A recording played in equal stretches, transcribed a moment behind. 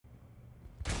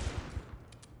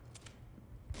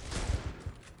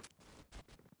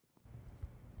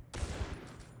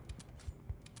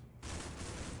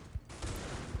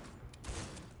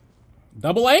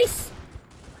Double ace?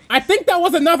 I think that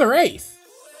was another ace.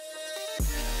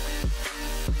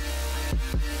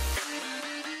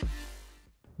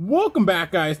 Welcome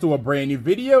back, guys, to a brand new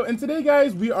video, and today,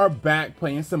 guys, we are back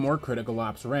playing some more Critical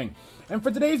Ops Rank. And for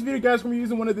today's video, guys, we're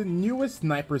using one of the newest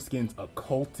sniper skins,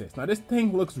 Occultist. Now, this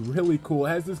thing looks really cool. It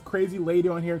has this crazy lady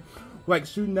on here, like,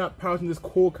 shooting up powers in this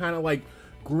cool kind of, like,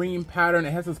 green pattern.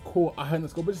 It has this cool eye in the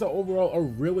scope, but just overall a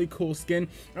really cool skin.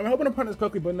 I'm hoping to put this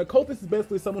quickly, but an occultist is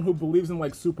basically someone who believes in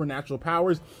like supernatural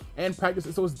powers and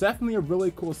practices, so it's definitely a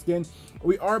really cool skin.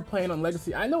 We are playing on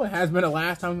Legacy. I know it has been a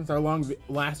last time since our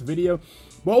last video,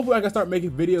 but hopefully I can start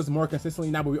making videos more consistently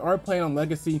now, but we are playing on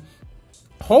Legacy.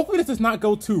 Hopefully this does not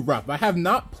go too rough. I have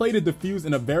not played a defuse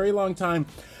in a very long time,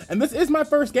 and this is my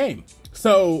first game,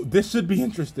 so this should be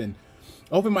interesting.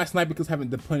 Hopefully my sniper kills haven't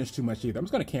been punished too much either. I'm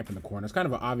just going to camp in the corner. It's kind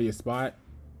of an obvious spot,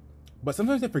 but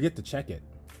sometimes I forget to check it.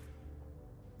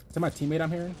 Is that my teammate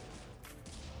I'm hearing?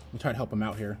 Let me try to help him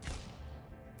out here.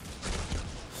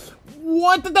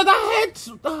 What the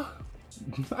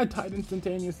heck? I died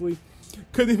instantaneously.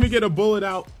 Couldn't even get a bullet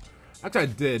out. Actually, I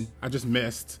did. I just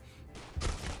missed.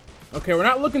 Okay, we're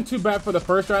not looking too bad for the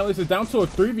first round. At least it's down to a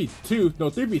 3v2. No,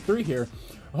 3v3 here.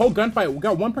 A whole gunfight. We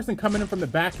got one person coming in from the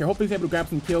back here. Hopefully he's able to grab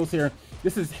some kills here.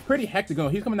 This is pretty hectic.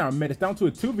 He's coming down mid. It's down to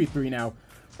a 2v3 now.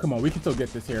 Come on, we can still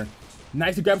get this here.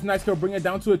 Nice, he grabs a nice kill, bring it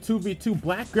down to a 2v2.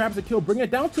 Black grabs a kill, bring it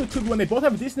down to a 2v1. They both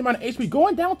have a decent amount of HP.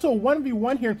 Going down to a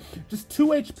 1v1 here. Just 2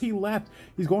 HP left.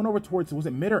 He's going over towards, was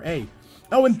it mid or A?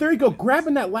 Oh, and there you go,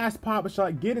 grabbing that last pop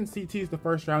shot, getting CTs the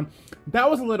first round.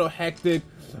 That was a little hectic.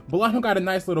 Bolano got a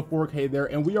nice little 4K there,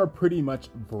 and we are pretty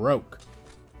much broke.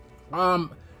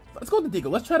 Let's go with the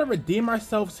Deagle. Let's try to redeem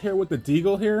ourselves here with the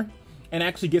Deagle here and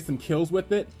actually get some kills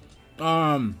with it.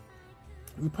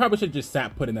 We probably should just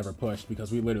sat put and never pushed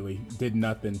because we literally did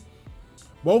nothing.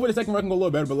 Well, over the second round can go a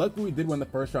little better, but luckily we did win the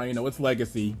first round. You know, it's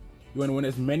Legacy. You want to win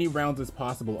as many rounds as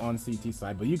possible on CT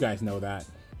side, but you guys know that.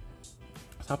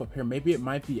 Let's hop up here. Maybe it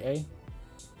might be A.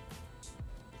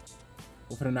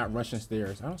 Hopefully they're not rushing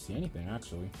stairs. I don't see anything,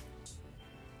 actually.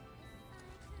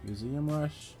 Museum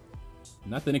rush.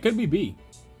 Nothing. It could be B.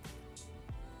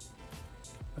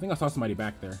 I think I saw somebody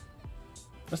back there.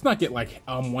 Let's not get like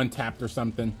one tapped or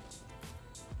something.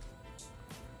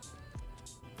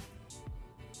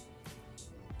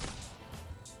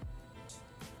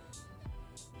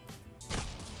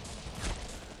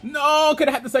 No, could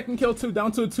have had the second kill too.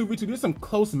 Down to a 2v2. There's some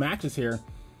close matches here.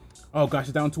 Oh gosh,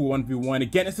 it's down to a 1v1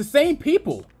 again. It's the same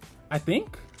people, I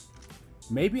think.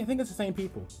 Maybe I think it's the same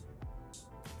people.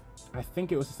 I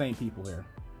think it was the same people here.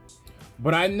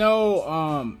 But I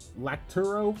know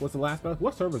Lacturo was the last battle.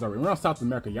 What servers are we? We're on South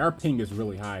America. Yeah, our ping is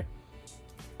really high.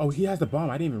 Oh, he has the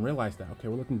bomb. I didn't even realize that. Okay,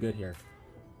 we're looking good here.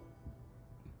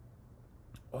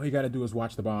 All you gotta do is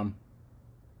watch the bomb.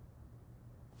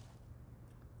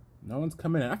 No one's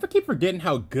coming in. I keep forgetting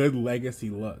how good Legacy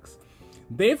looks.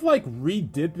 They've like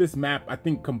redid this map, I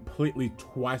think, completely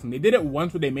twice. And they did it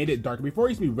once where they made it dark. Before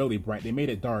it used to be really bright. They made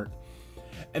it dark.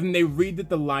 And then they redid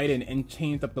the lighting and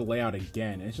changed up the layout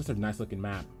again. And it's just a nice looking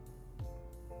map.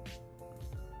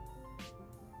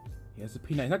 He has a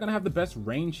P9. He's not going to have the best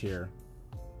range here.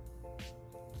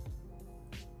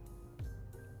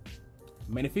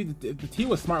 I mean, if the T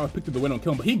was smart, I would pick through the window and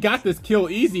kill him. But he got this kill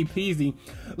easy peasy.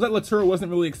 Like Laturo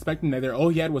wasn't really expecting that there. All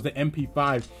he had was an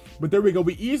MP5. But there we go.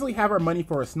 We easily have our money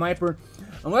for a sniper.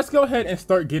 And let's go ahead and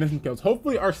start getting some kills.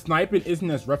 Hopefully our sniping isn't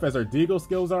as rough as our Deagle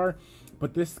skills are.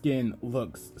 But this skin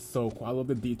looks so cool. I love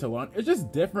the detail on it. It's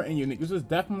just different and unique. This is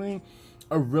definitely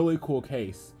a really cool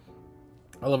case.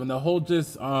 I love it. The whole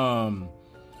just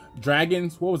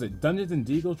dragons. What was it? Dungeons and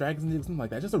Deagles, Dragons and Deagles, something like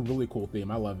that. Just a really cool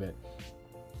theme. I love it.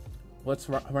 Let's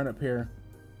run up here.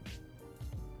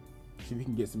 See if we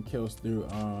can get some kills through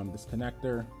this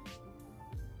connector.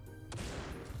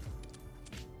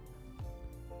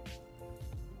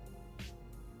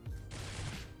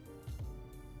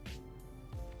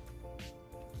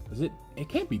 Is it? It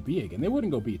can't be B again. They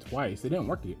wouldn't go B twice. It didn't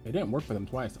work. It didn't work for them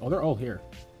twice. Oh, they're all here.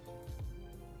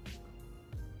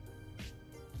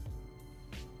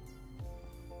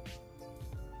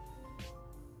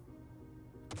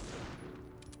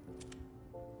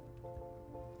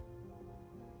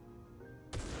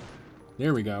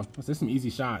 There we go. Let's do some easy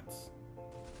shots.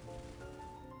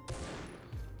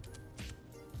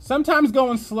 Sometimes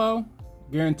going slow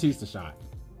guarantees the shot.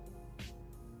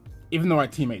 Even though our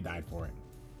teammate died for it.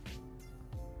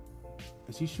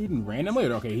 Is he shooting randomly?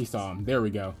 Okay, he saw him. There we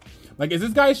go. Like, is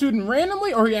this guy shooting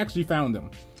randomly or he actually found him?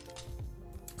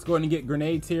 Let's go ahead and get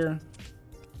grenades here.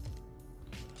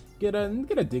 Get a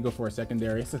Deagle for a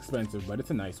secondary. It's expensive, but it's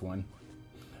a nice one.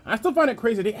 I still find it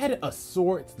crazy. They added a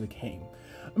sword to the game.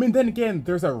 I mean, then again,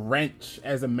 there's a wrench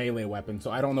as a melee weapon,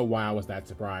 so I don't know why I was that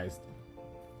surprised.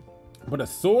 But a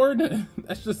sword?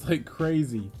 That's just like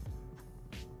crazy.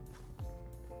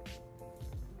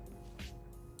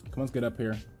 Come on, let's get up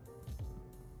here.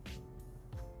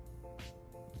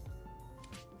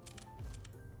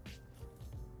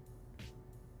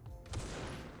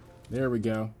 There we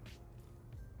go.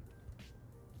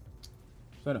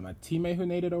 Is that my teammate who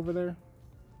naded over there?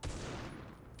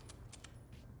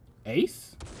 Ace?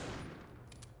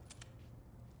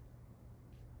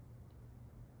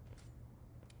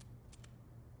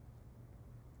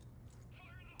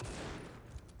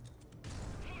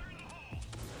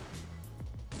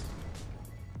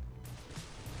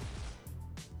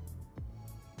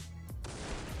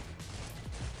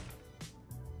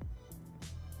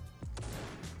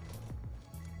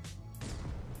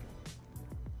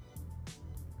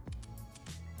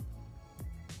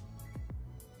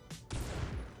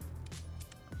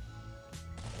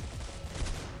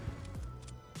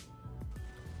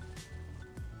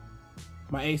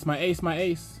 My ace, my ace, my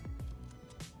ace.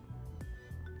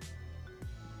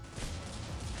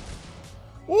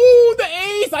 Ooh, the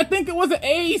ace! I think it was an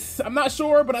ace. I'm not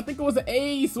sure, but I think it was an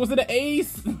ace. Was it an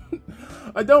ace?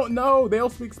 I don't know. They all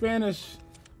speak Spanish.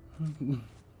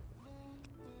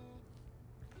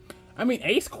 I mean,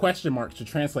 ace question mark should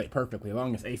translate perfectly, as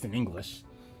long as ace in English.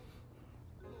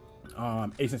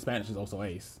 Ace in Spanish is also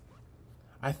ace.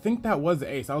 I think that was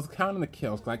ace. I was counting the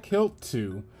kills, because I killed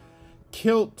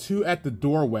two at the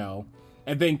doorwell,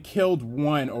 and then killed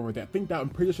one over there. I'm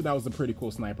pretty sure that was a pretty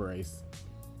cool sniper ace.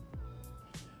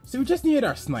 So we just needed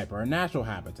our sniper, our natural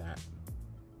habitat.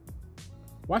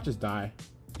 Watch us die.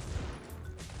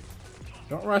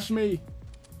 Don't rush me.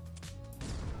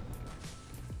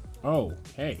 Oh,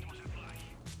 hey.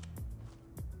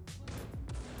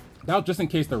 That was just in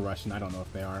case they're rushing. I don't know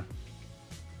if they are.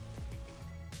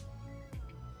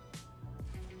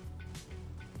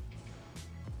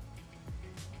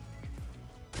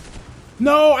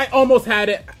 No, I almost had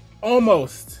it.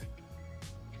 Almost.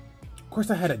 Of course,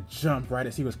 I had to jump right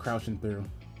as he was crouching through.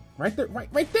 Right there,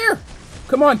 right there.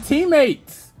 Come on,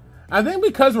 teammates. I think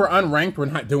because we're unranked, we're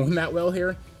not doing that well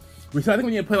here. I think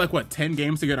we need to play like, what, 10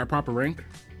 games to get our proper rank?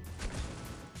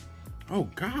 Oh,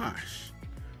 gosh.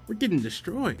 We're getting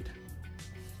destroyed.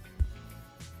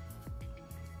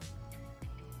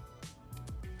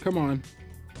 Come on.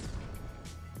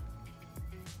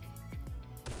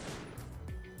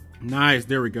 Nice,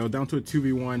 there we go. Down to a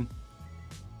 2v1.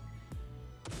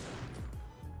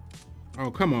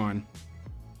 Oh, come on.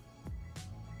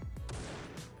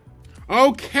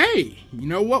 Okay. You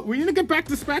know what? We need to get back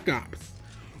to Spec Ops.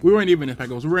 We weren't even in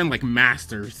Spec Ops. We were in, like,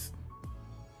 Masters.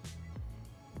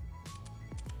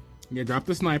 Yeah, drop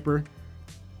the sniper.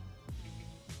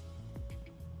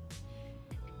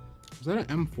 Was that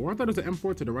an M4? I thought it was an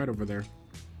M4 to the right over there.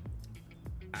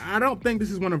 I don't think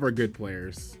this is one of our good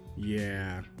players.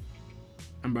 Yeah.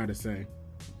 I'm about to say.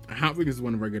 I don't think this is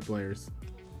one of our good players.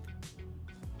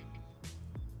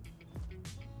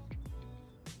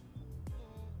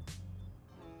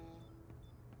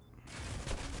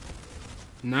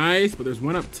 Nice, but there's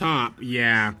one up top.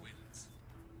 Yeah.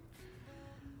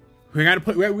 We gotta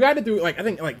play. We gotta do, like, I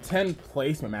think like 10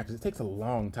 placement matches. It takes a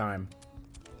long time.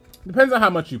 Depends on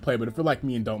how much you play, but if you're like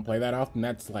me and don't play that often,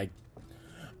 that's like,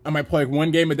 I might play like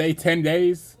 1 game a day, 10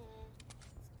 days.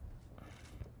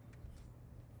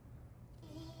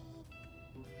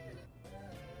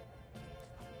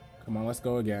 Come on, let's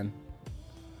go again.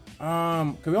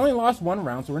 Cause we only lost 1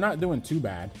 round, so we're not doing too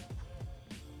bad.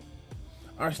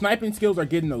 Our sniping skills are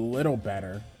getting a little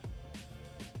better.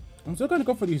 I'm still gonna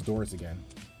go for these doors again.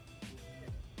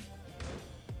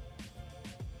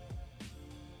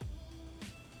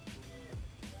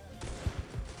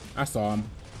 I saw him.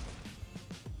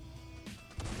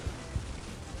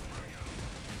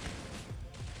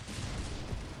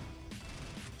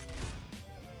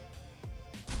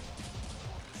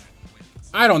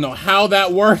 I don't know how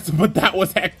that worked, but that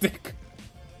was hectic.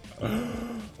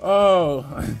 Oh,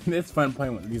 it's fun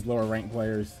playing with these lower ranked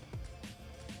players.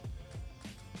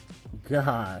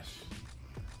 Gosh,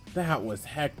 that was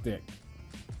hectic.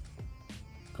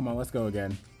 Come on, let's go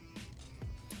again.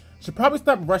 Should probably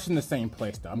stop rushing the same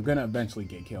place, though. I'm gonna eventually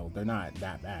get killed. They're not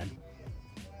that bad.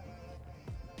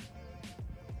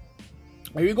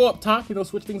 Maybe we go up top, you know,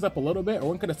 switch things up a little bit, or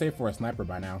one could have saved for a sniper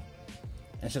by now.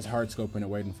 It's just hard scoping it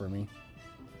waiting for me.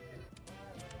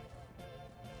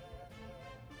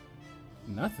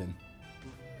 Nothing.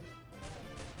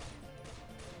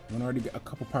 A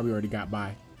couple probably already got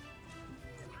by.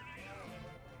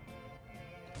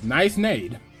 Nice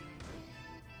nade.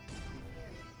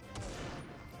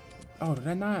 Oh, did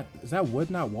I not? Is that wood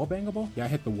not wall bangable? Yeah, I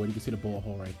hit the wood. You can see the bullet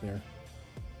hole right there.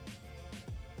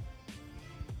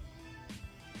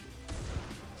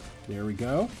 There we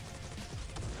go.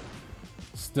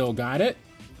 Still got it.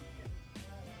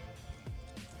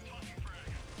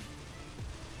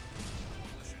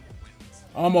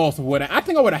 Almost would. I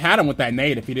think I would have had him with that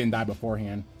nade if he didn't die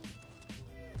beforehand.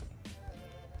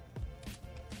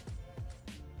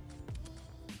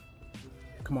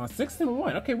 Come on,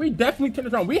 6-1. Okay, we definitely turned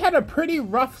it around. We had a pretty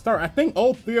rough start. I think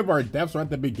all 3 of our deaths were at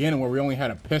the beginning where we only had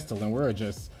a pistol and we were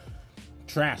just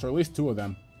trash, or at least 2 of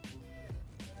them.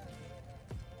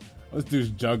 This dude's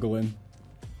juggling.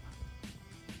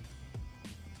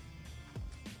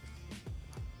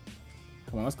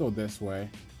 Come on, let's go this way.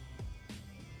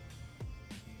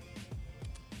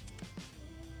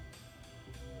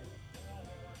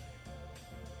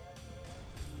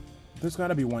 There's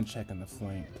gotta be one check in the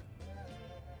flank.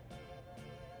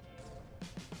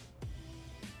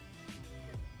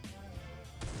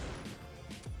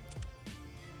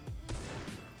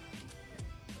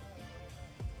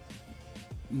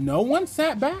 No one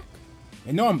sat back?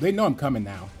 They know I'm coming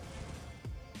now.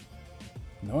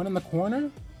 No one in the corner?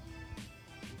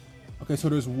 Okay, so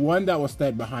there's one that was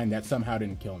stayed behind that somehow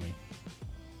didn't kill me.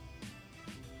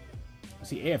 Is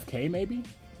he AFK maybe?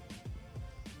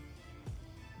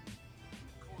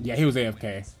 Yeah, he was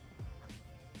AFK.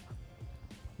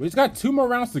 We just got 2 more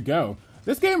rounds to go.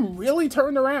 This game really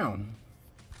turned around.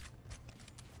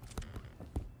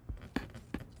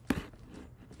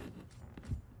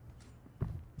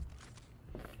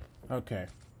 Okay.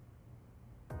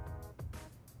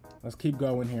 Let's keep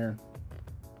going here.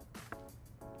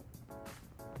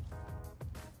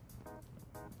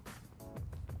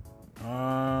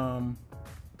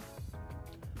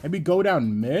 Maybe go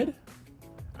down mid?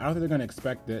 I don't think they're gonna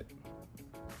expect it.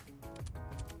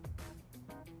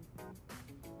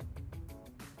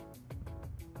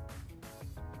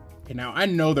 Okay, now I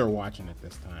know they're watching it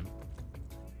this time.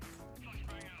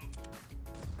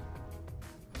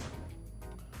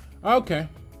 Okay.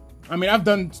 I mean, I've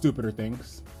done stupider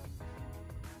things.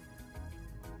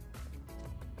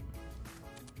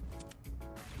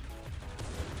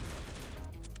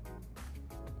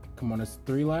 Come on, there's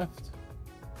 3 left.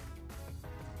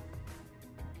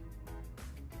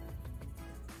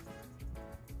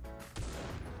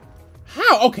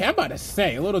 How? Okay, I'm about to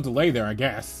say, a little delay there, I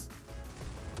guess.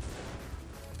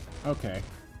 Okay.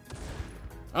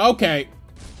 Okay.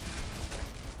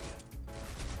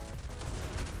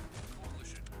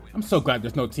 I'm so glad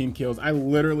there's no team kills. I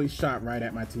literally shot right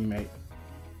at my teammate.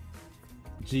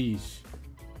 Jeez.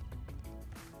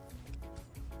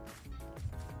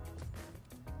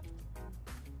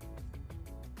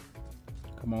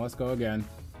 Come on, let's go again.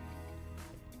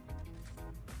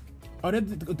 Oh,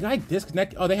 did the guy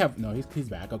disconnect? Oh, they have... No, he's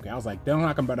back. Okay, I was like, they're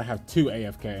not about to have 2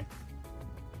 AFK.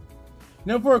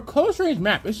 Now, for a close-range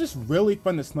map, it's just really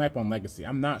fun to snipe on Legacy.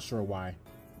 I'm not sure why.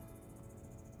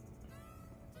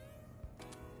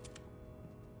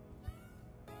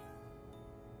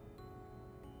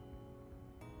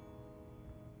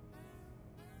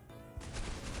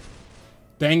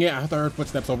 Dang it, I heard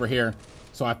footsteps over here,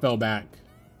 so I fell back.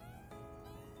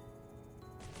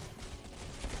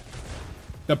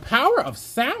 The power of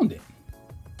sounding.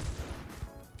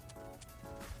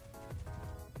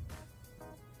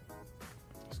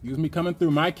 Excuse me coming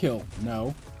through my kill.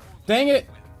 No. Dang it.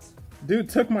 Dude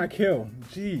took my kill.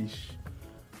 Jeez.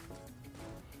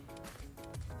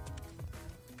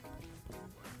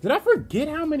 Did I forget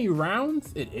how many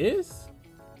rounds it is?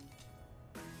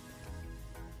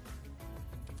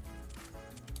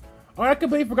 Oh, I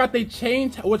completely forgot they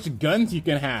changed which guns you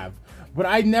can have. But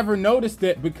I never noticed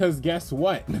it because guess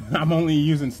what? I'm only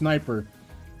using sniper.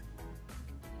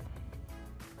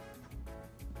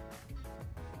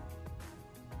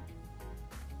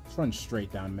 Let's run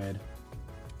straight down mid.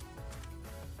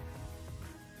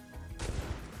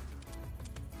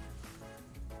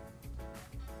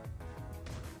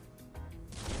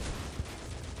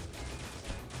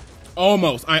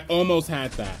 Almost. I almost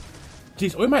had that.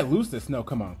 Jeez, we might lose this. No,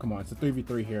 come on, come on. It's a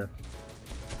 3v3 here.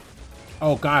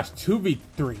 Oh gosh,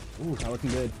 2v3. Ooh, not looking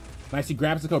good. Nice, he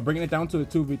grabs the kill, bringing it down to a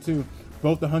 2v2.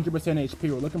 Both 100% HP.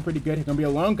 We're looking pretty good. It's gonna be a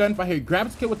long gunfight here. He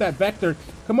grabs the kill with that vector.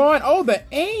 Come on. Oh, the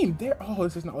aim there. Oh,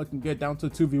 this is not looking good. Down to a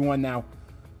 2v1 now.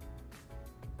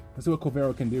 Let's see what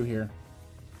Covero can do here.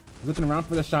 He's looking around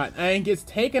for the shot and gets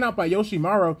taken out by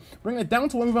Yoshimaru. Bringing it down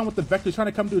to 1v1 with the vector, trying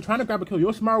to come through, trying to grab a kill.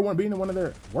 Yoshimaru being one of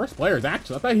their worst players,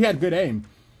 actually. I thought he had good aim.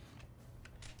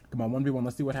 Come on, 1v1.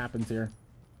 Let's see what happens here.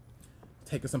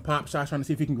 Taking some pop shots, trying to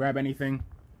see if he can grab anything.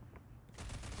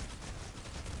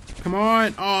 Come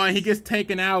on. Oh, he gets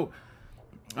taken out.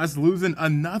 Us losing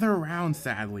another round,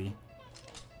 sadly.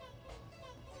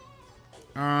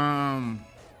 Yeah,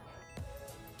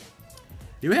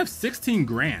 we have 16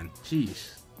 grand.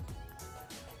 Jeez.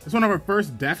 It's one of our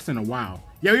first deaths in a while.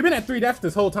 Yeah, we've been at 3 deaths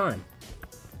this whole time.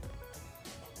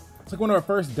 It's like one of our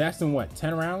first deaths in what,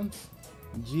 10 rounds?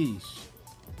 Jeez.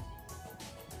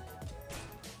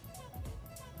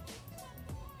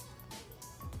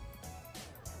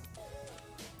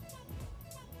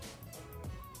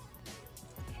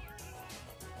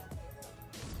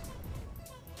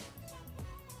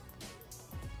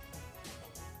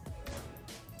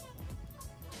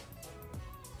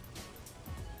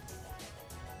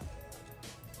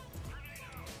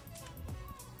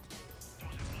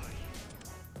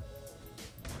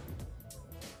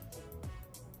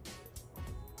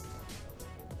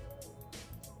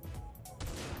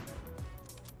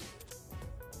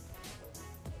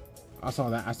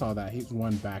 I saw that. He's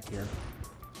one back here.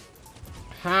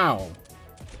 How?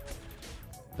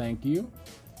 Thank you.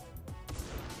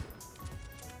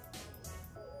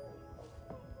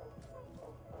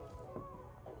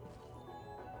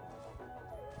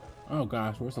 Oh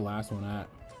gosh, where's the last one at?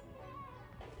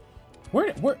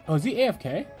 Where, oh, is he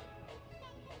AFK?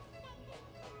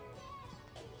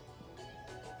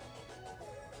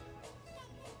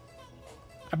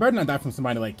 I better not die from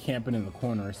somebody like camping in the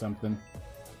corner or something.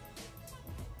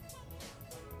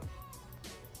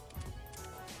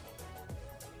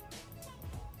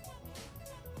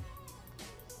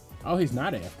 Oh, he's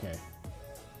not AFK.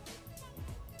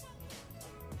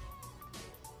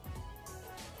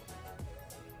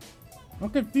 I'm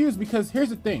confused because here's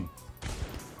the thing.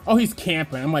 Oh, he's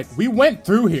camping. I'm like, we went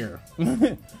through here.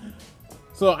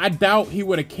 So I doubt he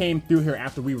would have came through here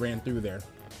after we ran through there.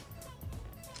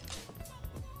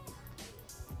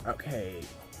 Okay.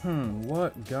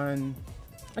 What gun?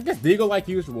 I guess Deagle like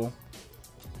usual.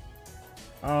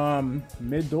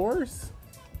 Mid doors?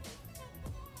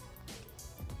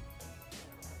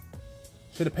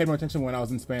 Should have paid more attention when I was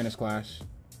in Spanish class.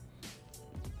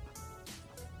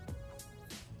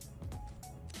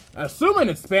 Assuming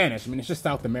it's Spanish, I mean, it's just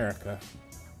South America.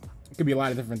 It could be a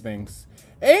lot of different things.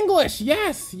 English,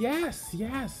 yes, yes,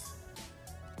 yes.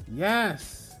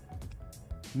 Yes.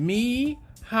 Mi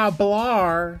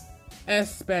hablar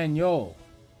español.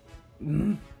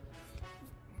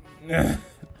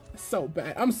 So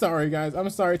bad. I'm sorry, guys. I'm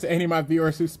sorry to any of my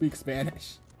viewers who speak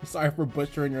Spanish. I'm sorry for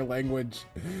butchering your language.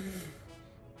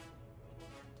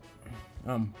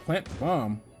 Plant the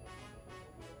bomb.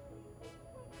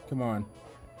 Come on.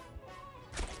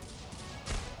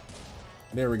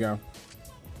 There we go.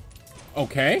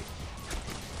 Okay.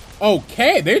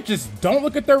 Okay, they just don't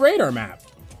look at their radar map.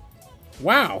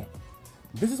 Wow.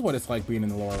 This is what it's like being in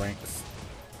the lower ranks.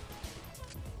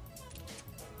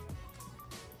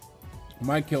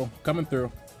 My kill coming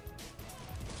through.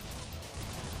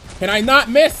 Can I not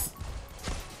miss?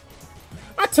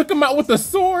 I took him out with a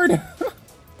sword.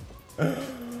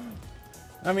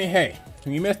 I mean, hey,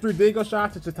 when you miss 3 Deagle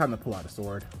shots, it's just time to pull out a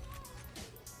sword.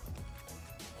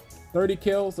 30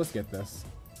 kills, let's get this.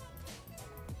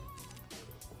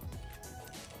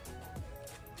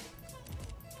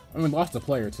 I mean, we lost a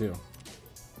player too.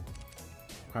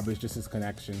 Probably it's just his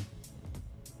connection.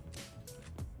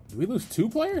 Did we lose 2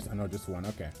 players? I know, just 1,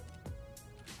 okay.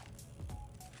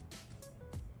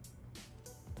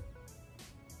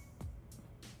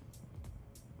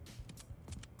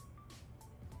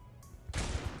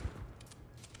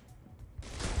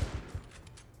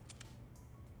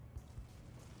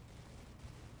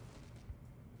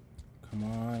 Come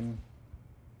on.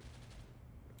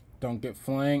 Don't get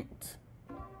flanked.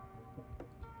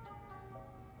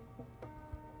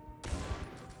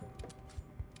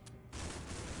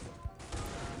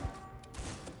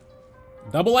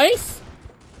 Double ace?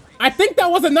 I think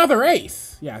that was another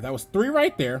ace. Yeah, that was 3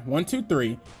 right there. 1, 2,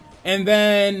 3. And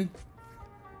then...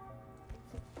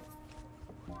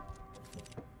 I'm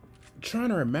trying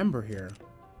to remember here.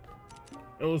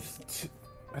 It was...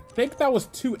 I think that was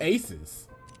 2 aces.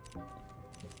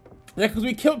 Yeah, because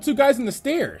we killed 2 guys in the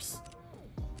stairs.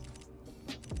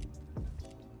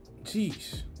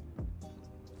 Jeez.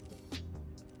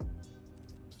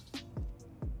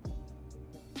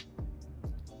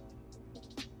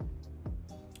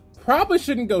 Probably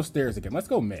shouldn't go stairs again. Let's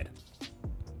go mid.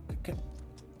 Okay.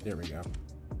 There we go.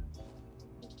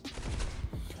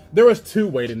 There was 2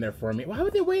 waiting there for me. Why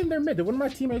would they wait in their mid? Did one of my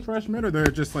teammates rush mid, or they're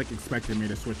just like expecting me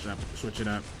to switch it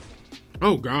up?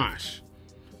 Oh gosh.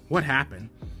 What happened?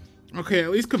 Okay,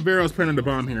 at least Cavero's planting the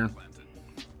bomb here.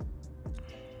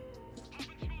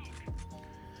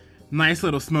 Nice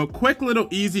little smoke. Quick little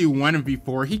easy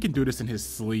 1v4. He can do this in his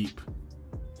sleep.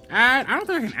 Add? I don't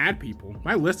think I can add people.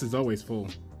 My list is always full.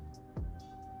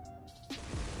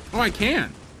 Oh, I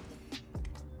can.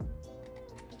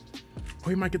 Oh,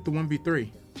 you might get the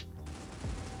 1v3.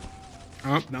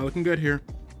 Oh, not looking good here.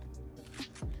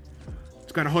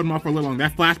 Just gotta hold him off for a little long.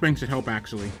 That flashbang should help,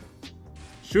 actually.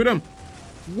 Shoot him.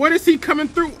 What is he coming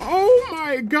through? Oh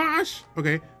my gosh.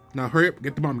 Okay, now hurry up.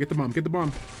 Get the bomb, get the bomb, get the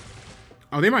bomb.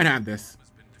 Oh, they might have this.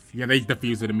 Yeah, they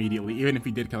defuse it immediately. Even if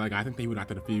he did kill that guy, I think they would have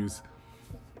to defuse.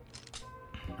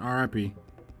 RIP.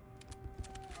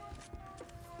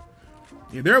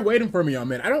 Yeah, they're waiting for me on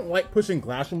mid. I don't like pushing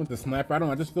Glassroom with the sniper.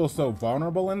 I just feel so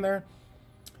vulnerable in there.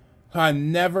 I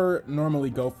never normally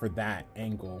go for that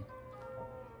angle.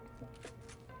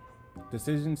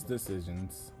 Decisions.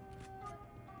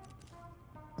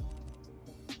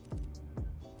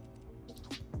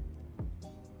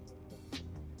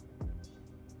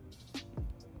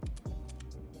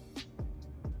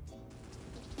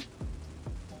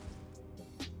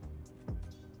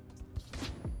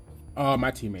 Oh,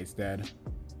 my teammate's dead.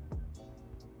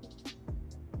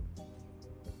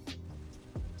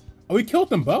 Oh, he killed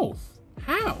them both.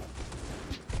 How?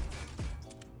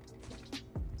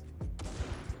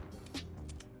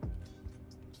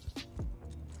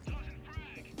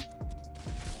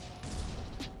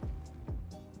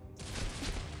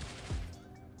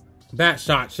 That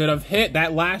shot should have hit.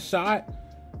 That last shot.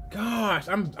 Gosh,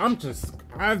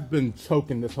 I've been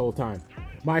choking this whole time.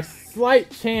 My slight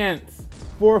chance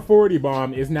 440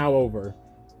 bomb is now over.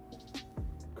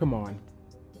 Come on.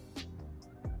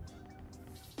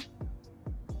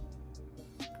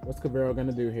 What's Cavero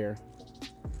gonna do here?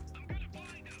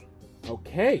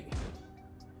 Okay.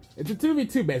 It's a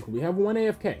 2v2 basically. We have one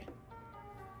AFK.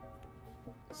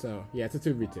 So, yeah, it's a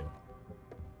 2v2.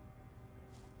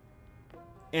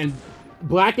 And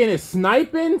Blacken is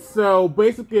sniping, so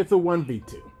basically it's a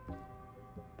 1v2.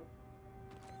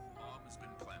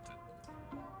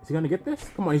 Is he gonna get this?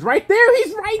 Come on, he's right there!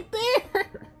 He's right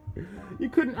there! You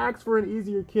couldn't ask for an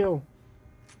easier kill.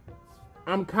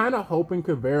 I'm kind of hoping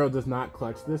Cavero does not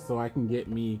clutch this so I can get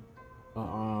me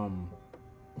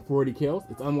 40 kills.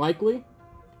 It's unlikely,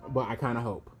 but I kind of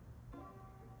hope.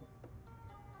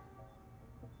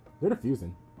 They're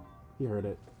defusing. He heard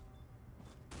it.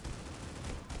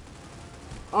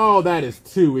 Oh, that is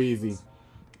too easy.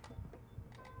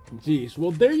 Jeez.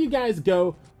 Well, there you guys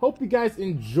go. Hope you guys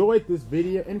enjoyed this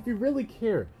video. And if you really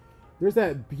care, there's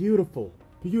that beautiful,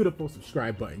 beautiful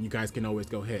subscribe button you guys can always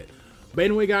go hit. But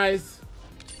anyway, guys,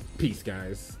 peace,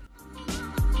 guys.